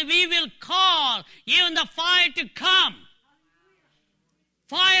 and we will call even the fire to come.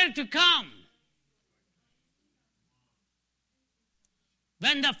 Fire to come.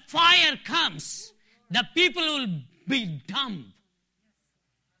 When the fire comes, the people will be dumb.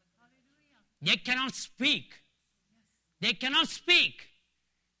 They cannot speak. They cannot speak.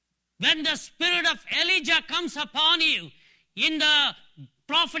 When the spirit of Elijah comes upon you in the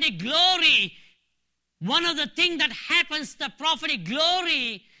prophetic glory, one of the things that happens, the prophetic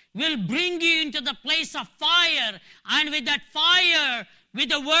glory will bring you into the place of fire. And with that fire, with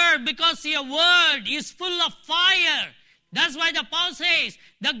the word, because your word is full of fire. That's why the Paul says,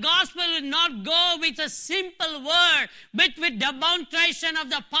 the gospel will not go with a simple word, but with demonstration of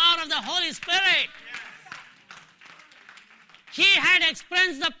the power of the Holy Spirit. He had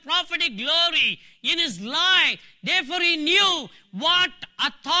experienced the prophetic glory in his life. Therefore, he knew what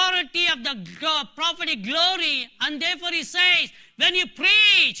authority of the prophetic glory. And therefore, he says, when you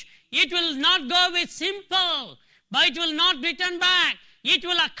preach, it will not go with simple, but it will not return back. It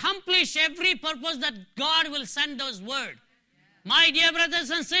will accomplish every purpose that God will send those words. My dear brothers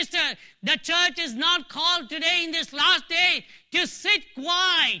and sisters, the church is not called today in this last day to sit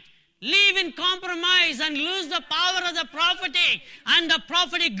quiet, live in compromise and lose the power of the prophetic and the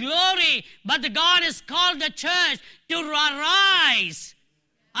prophetic glory. But God has called the church to arise.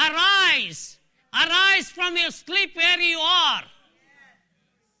 Arise. Arise from your sleep where you are.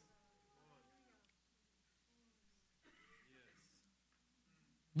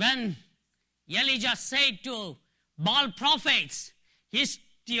 When Elijah said to Baal prophets,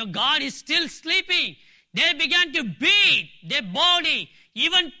 your God is still sleeping, they began to beat their body,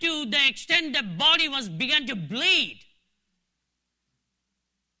 even to the extent the body began to bleed.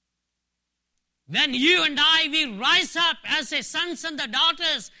 When you and I, we rise up as a sons and the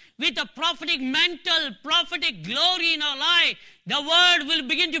daughters with a prophetic mantle, prophetic glory in our life, the word will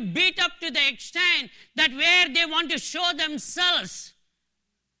begin to beat up to the extent that where they want to show themselves,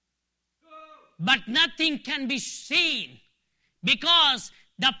 but nothing can be seen, because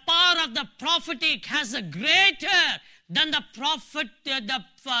the power of the prophetic has a greater than the prophet,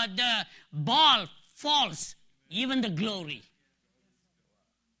 the Baal false, even the glory.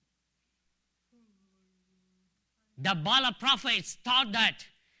 The Baal prophets thought that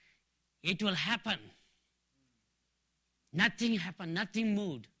it will happen. Nothing happened, nothing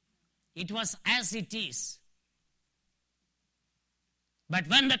moved. It was as it is. But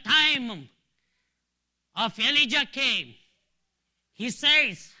when the time of Elijah came, he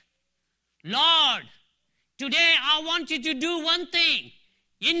says, Lord, today I want you to do one thing.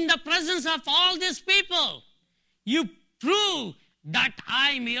 In the presence of all these people, you prove that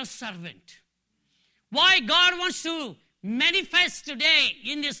I am your servant. Why God wants to manifest today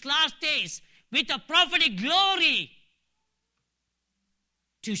in these last days with a prophetic glory,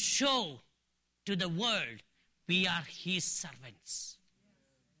 to show to the world we are His servants.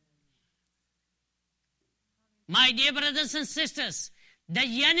 My dear brothers and sisters,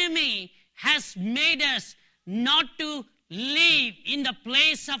 the enemy has made us not to live in the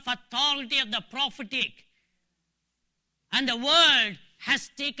place of authority of the prophetic. And the world has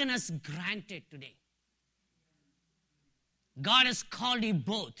taken us granted today. God has called you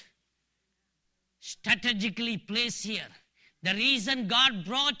both. Strategically placed here. The reason God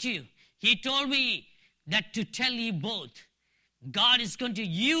brought you, He told me that to tell you both. God is going to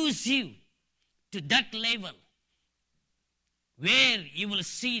use you to that level where you will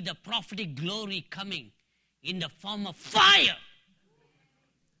see the prophetic glory coming in the form of fire.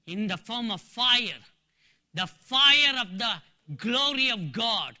 In the form of fire. The fire of the glory of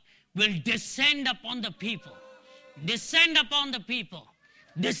God will descend upon the people. Descend upon the people.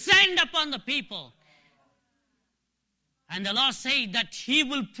 Descend upon the people. And the Lord said that He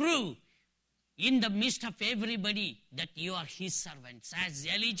will prove in the midst of everybody that you are His servants. As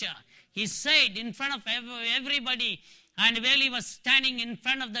Elijah, he said in front of everybody, and while he was standing in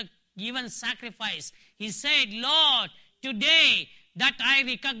front of the given sacrifice, he said, Lord, today that I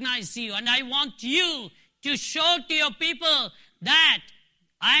recognize you, and I want you to show to your people that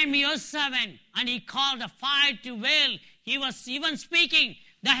I am your servant. And he called the fire to well. He was even speaking.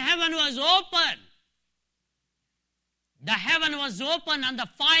 The heaven was open. The heaven was open, and the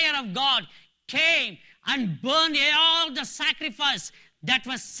fire of God came and burned all the sacrifice that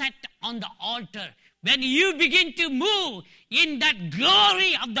was set on the altar. When you begin to move in that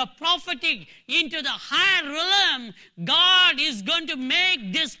glory of the prophetic into the higher realm, God is going to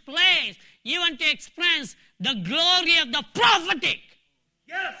make this place even to experience the glory of the prophetic.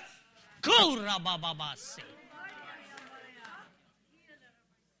 Yes. Kurabababasi.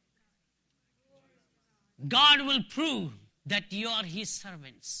 God will prove that you are His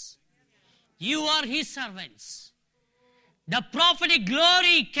servants. You are His servants. The prophetic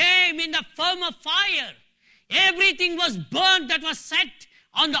glory came in the form of fire. Everything was burnt that was set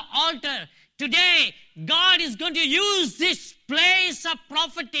on the altar. Today, God is going to use this place of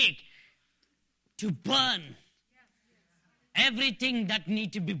prophetic to burn everything that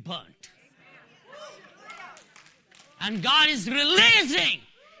need to be burnt. And God is releasing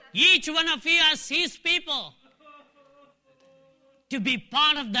each one of you as His people to be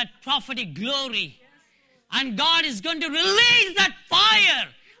part of that prophetic glory. And God is going to release that fire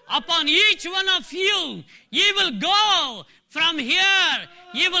upon each one of you. You will go from here.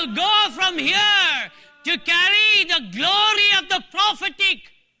 You will go from here to carry the glory of the prophetic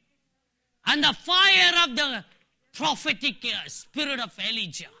and the fire of the prophetic spirit of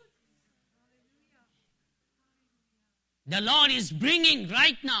Elijah. The Lord is bringing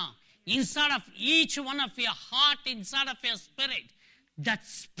right now inside of each one of your heart, inside of your spirit, that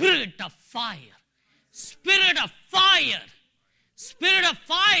spirit of fire. Spirit of fire. Spirit of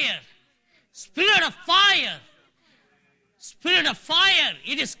fire. Spirit of fire. Spirit of fire.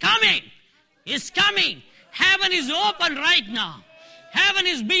 It is coming. It's coming. Heaven is open right now. Heaven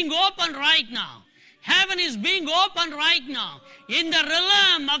is being opened right now. Heaven is being opened right now in the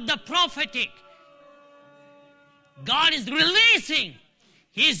realm of the prophetic. God is releasing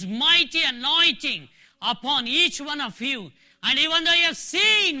His mighty anointing upon each one of you. And even though you have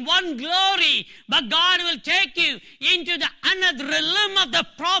seen one glory, but God will take you into the another realm of the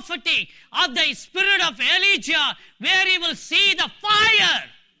prophetic, of the spirit of Elijah, where you will see the fire.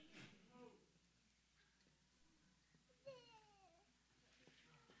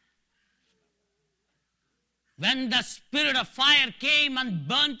 When the spirit of fire came and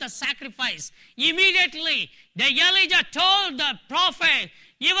burnt the sacrifice, immediately the Elijah told the prophet,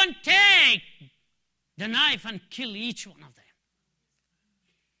 even take the knife and kill each one of them.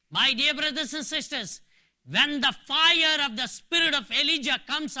 My dear brothers and sisters, when the fire of the spirit of Elijah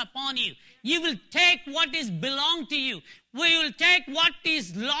comes upon you, you will take what is belong to you. We will take what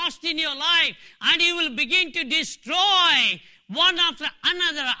is lost in your life, and you will begin to destroy one after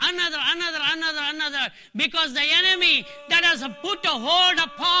another, because the enemy that has put a hold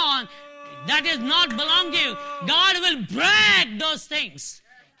upon that is not belong to you, God will break those things.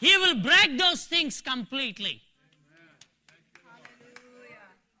 He will break those things completely.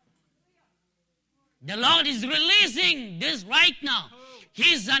 The Lord is releasing this right now.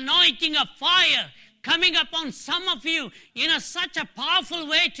 His anointing of fire coming upon some of you in such a powerful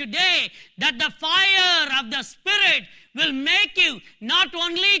way today that the fire of the Spirit will make you not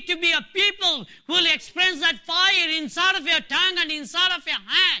only to be a people who will experience that fire inside of your tongue and inside of your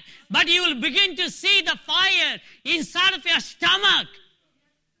hand, but you will begin to see the fire inside of your stomach.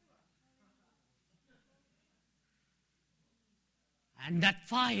 And that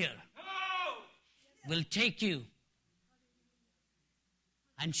fire will take you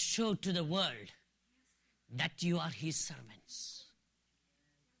and show to the world that you are His servants.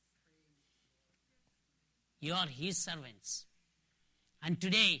 You are His servants. And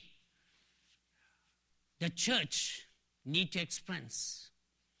today, the church need to experience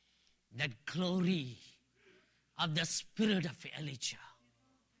that glory of the spirit of Elijah.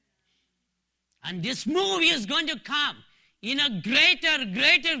 And this move is going to come in a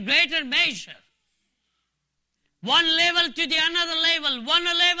greater measure. One level to the another level, one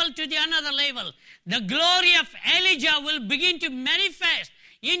level to the another level. The glory of Elijah will begin to manifest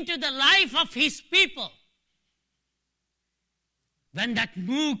into the life of His people. When that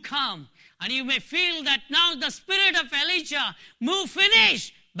move comes, and you may feel that now the spirit of Elijah move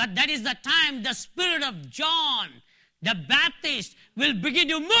finished, but that is the time the spirit of John the Baptist will begin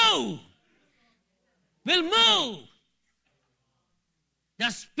to move. Will move.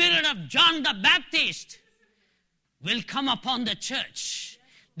 The spirit of John the Baptist will come upon the church.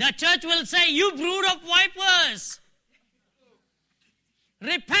 The church will say, you brood of vipers,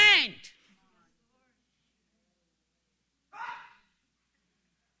 repent.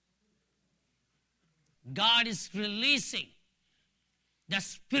 God is releasing the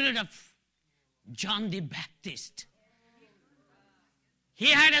spirit of John the Baptist.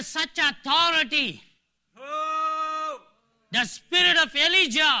 He had such authority. The spirit of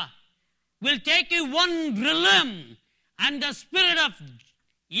Elijah will take you one realm, and the spirit of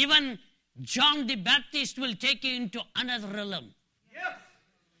even John the Baptist will take you into another realm. Yes.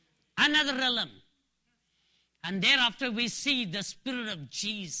 Another realm. And thereafter we see the Spirit of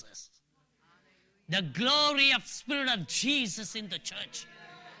Jesus. The glory of Spirit of Jesus in the church.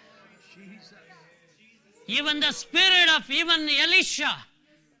 Jesus. Even the spirit of even Elisha.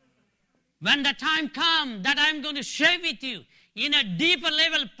 When the time comes that I'm going to share with you in a deeper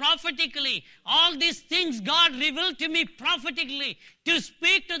level prophetically, all these things God revealed to me prophetically to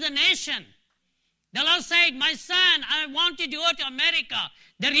speak to the nation. The Lord said, my son, I want you to go to America.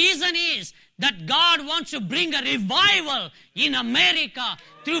 The reason is that God wants to bring a revival in America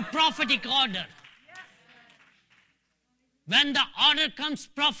through prophetic order. When the order comes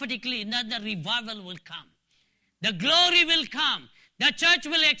prophetically, then the revival will come. The glory will come. The church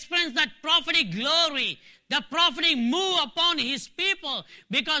will experience that prophetic glory, the prophetic move upon his people,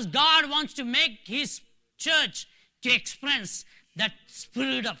 because God wants to make his church to experience that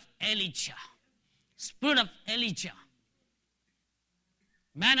spirit of Elijah. Spirit of Elijah.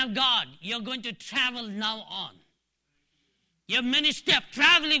 Man of God, you're going to travel now on. Your ministry of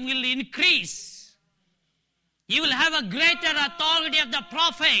traveling will increase. You will have a greater authority of the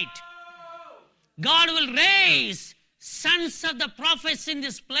prophet. God will raise sons of the prophets in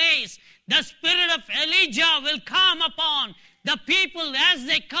this place. The spirit of Elijah will come upon the people as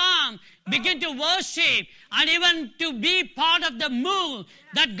they come, begin to worship, and even to be part of the move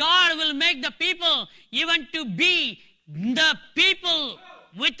that God will make the people, even to be the people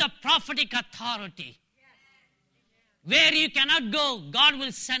with the prophetic authority. Where you cannot go, God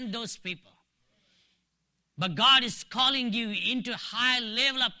will send those people. But God is calling you into high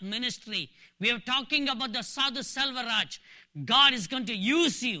level of ministry. We are talking about the Sadhu Selvaraj. God is going to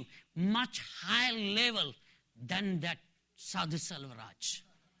use you much higher level than that Sadhu Selvaraj.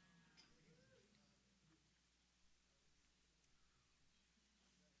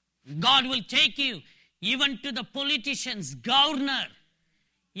 God will take you even to the politicians, governor,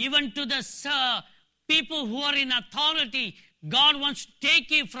 even to the people who are in authority. God wants to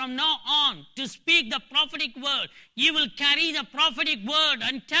take you from now on to speak the prophetic word. You will carry the prophetic word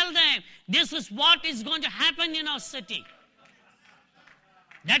and tell them this is what is going to happen in our city.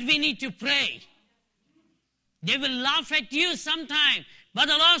 That we need to pray. They will laugh at you sometime, but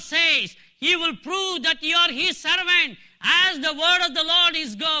the Lord says He will prove that you are His servant as the word of the Lord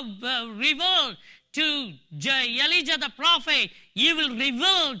is revealed to Elijah the prophet. He will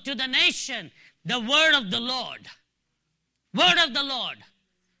reveal to the nation the word of the Lord. Word of the Lord.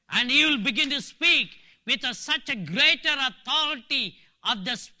 And you will begin to speak with such a greater authority of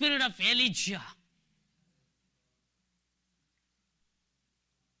the spirit of Elijah.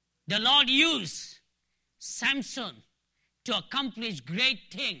 The Lord used Samson to accomplish great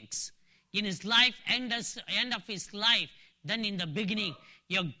things in his life, end of his life, than in the beginning.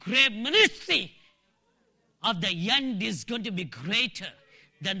 Your great ministry of the end is going to be greater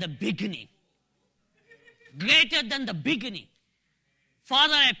than the beginning. Greater than the beginning.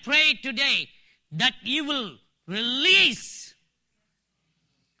 Father, I pray today that you will release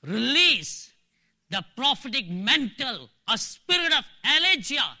the prophetic mantle, a spirit of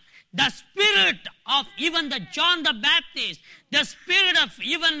Elijah, the spirit of even the John the Baptist, the spirit of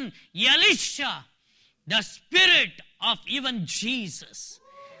even Elisha, the spirit of even Jesus,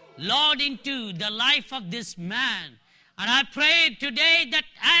 Lord, into the life of this man. And I pray today that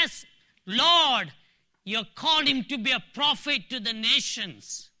as Lord, you called him to be a prophet to the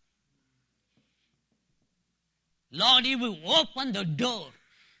nations. Lord, you will open the door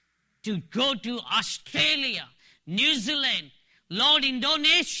to go to Australia, New Zealand, Lord,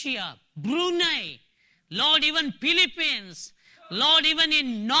 Indonesia, Brunei, Lord, even Philippines, Lord, even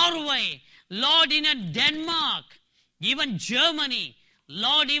in Norway, Lord, in Denmark, even Germany,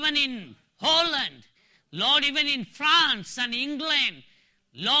 Lord, even in Holland, Lord, even in France and England,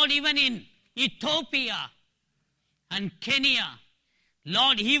 Lord, even in Ethiopia and Kenya.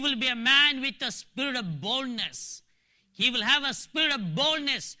 Lord, he will be a man with a spirit of boldness. He will have a spirit of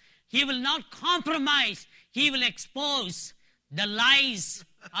boldness. He will not compromise. He will expose the lies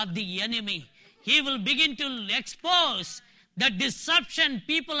of the enemy. He will begin to expose the deception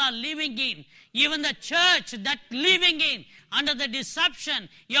people are living in. Even the church that living in under the deception.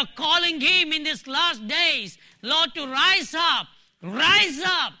 You're calling him in these last days, Lord, to rise up, rise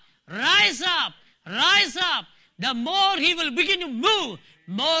up, rise up, rise up. The more he will begin to move,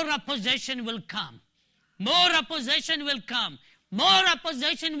 more opposition will come. More opposition will come. More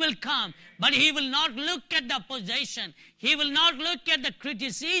opposition will come. But he will not look at the opposition. He will not look at the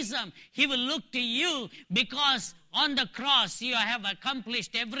criticism. He will look to you, because on the cross you have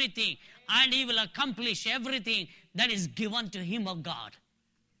accomplished everything. And he will accomplish everything that is given to him of God.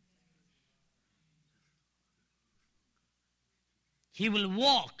 he will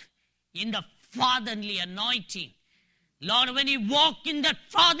walk in the fatherly anointing. Lord, when he walk in that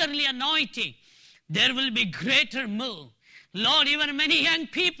fatherly anointing, there will be greater move. Lord, even many young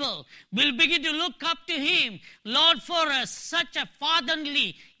people will begin to look up to him, Lord, for such a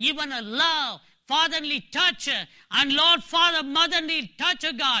fatherly, even a love, fatherly touch, and Lord, Father, motherly touch,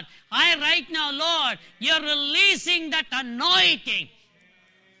 oh God. I right now, Lord, you're releasing that anointing.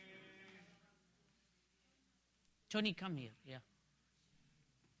 Tony, come here. Yeah.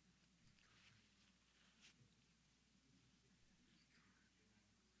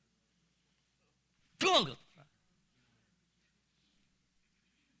 Go.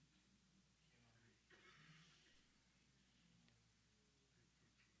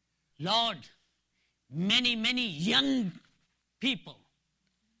 Lord, many young people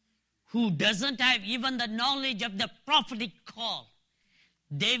who doesn't have even the knowledge of the prophetic call,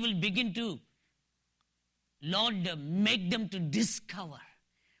 they will begin to, Lord, make them to discover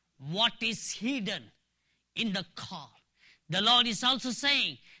what is hidden in the call. The Lord is also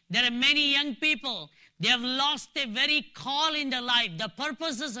saying, there are many young people, they have lost their very call in their life, the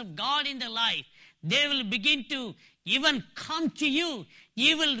purposes of God in their life. They will begin to even come to you.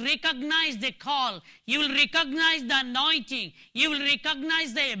 You will recognize the call. You will recognize the anointing. You will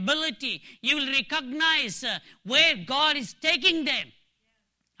recognize the ability. You will recognize where God is taking them.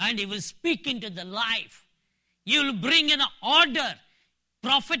 And He will speak into the life. You will bring an order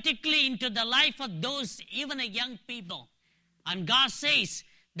prophetically into the life of those, even a young people. And God says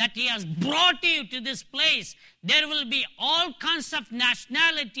that He has brought you to this place. There will be all kinds of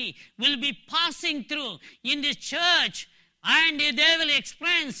nationality will be passing through in this church, and they will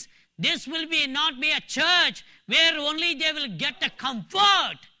experience this will be not be a church where only they will get a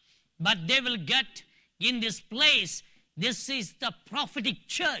comfort, but they will get in this place. This is the prophetic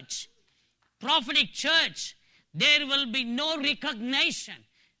church. Prophetic church, there will be no recognition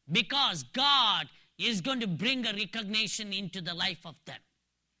because God is going to bring a recognition into the life of them.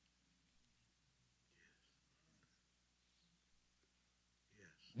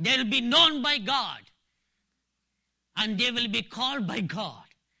 They will be known by God, and they will be called by God.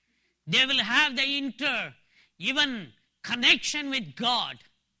 They will have the even connection with God,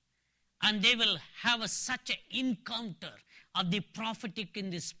 and they will have such an encounter of the prophetic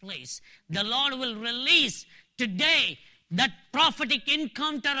in this place. The Lord will release today that prophetic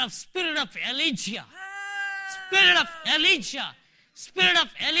encounter of spirit of Elijah. Spirit of Elijah. Spirit of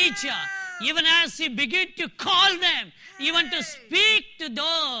Elijah. Even as He begin to call them, even to speak to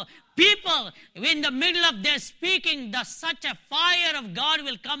the people, in the middle of their speaking, such a fire of God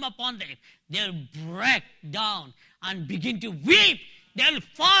will come upon them. They'll break down and begin to weep. They'll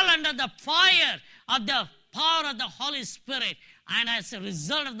fall under the fire of the power of the Holy Spirit. And as a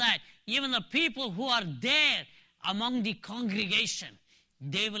result of that, even the people who are there among the congregation,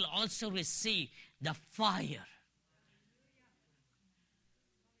 they will also receive the fire.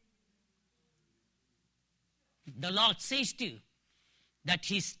 The Lord says to you that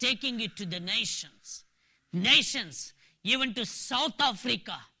He's taking you to the nations. Nations, even to South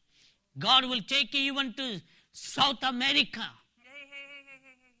Africa. God will take you even to South America.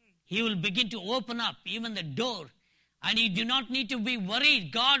 He will begin to open up even the door. And you do not need to be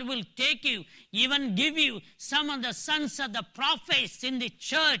worried. God will take you, even give you some of the sons of the prophets in the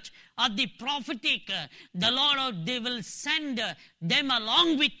church of the prophetic. The Lord, they will send them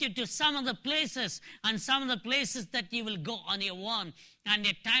along with you to some of the places, and some of the places that you will go on your own. And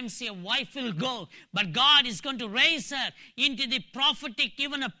at times your wife will go. But God is going to raise her into the prophetic,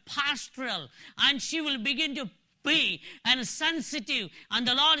 even a pastoral. And she will begin to be and sensitive. And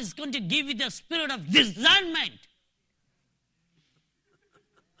the Lord is going to give you the spirit of discernment.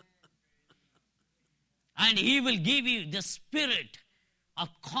 And He will give you the spirit of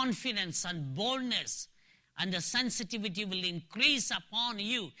confidence and boldness, and the sensitivity will increase upon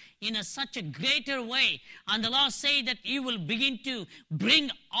you in such a greater way. And the Lord say that He will begin to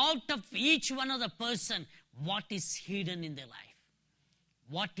bring out of each one of the person what is hidden in their life.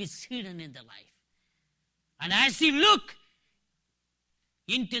 What is hidden in their life. And as you look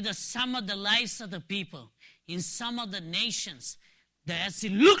into some of the lives of the people, in some of the nations, as you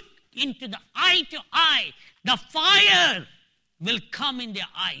look into the eye to eye, the fire will come in their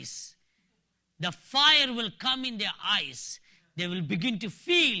eyes. The fire will come in their eyes. They will begin to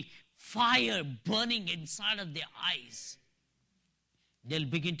feel fire burning inside of their eyes. They'll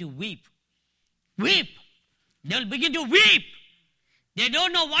begin to weep. Weep. They'll begin to weep. They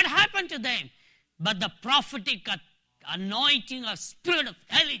don't know what happened to them. But the prophetic anointing of spirit of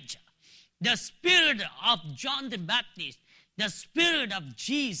Elijah, the spirit of John the Baptist, the spirit of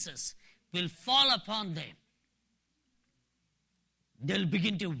Jesus will fall upon them. they'll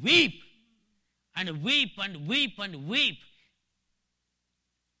begin to weep and weep and weep and weep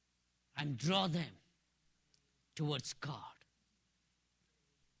and draw them towards God.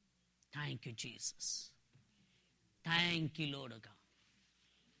 Thank you, Jesus. Thank you, Lord God.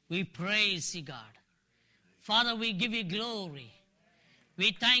 We praise you, God. Father, we give you glory.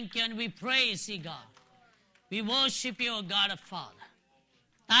 We thank you and we praise you, God. We worship you, O God, Father.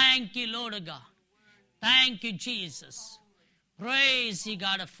 Thank you, Lord God. Thank you, Jesus. Praise you,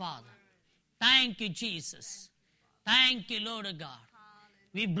 God, Father. Thank you, Jesus. Thank you, Lord God.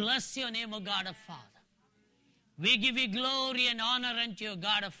 We bless your name, O God, Father. We give you glory and honor unto you,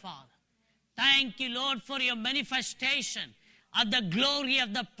 God, Father. Thank you, Lord, for your manifestation of the glory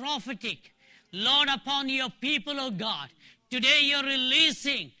of the prophetic, Lord, upon your people, O God. Today you're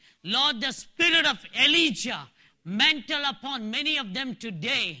releasing, Lord, the spirit of Elijah, mantle upon many of them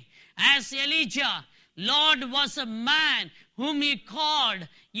today. As Elijah, Lord, was a man whom he called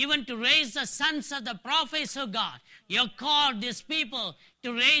even to raise the sons of the prophets, O God. You called these people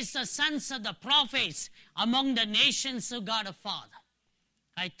to raise the sons of the prophets among the nations, O God, of Father.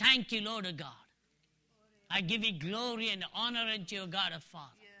 I thank you, Lord, O God. I give you glory and honor unto you, God, of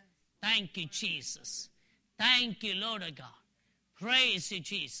Father. Thank you, Jesus. Thank you, Lord, O God. Praise you,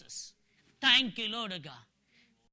 Jesus. Thank you, Lord, O God.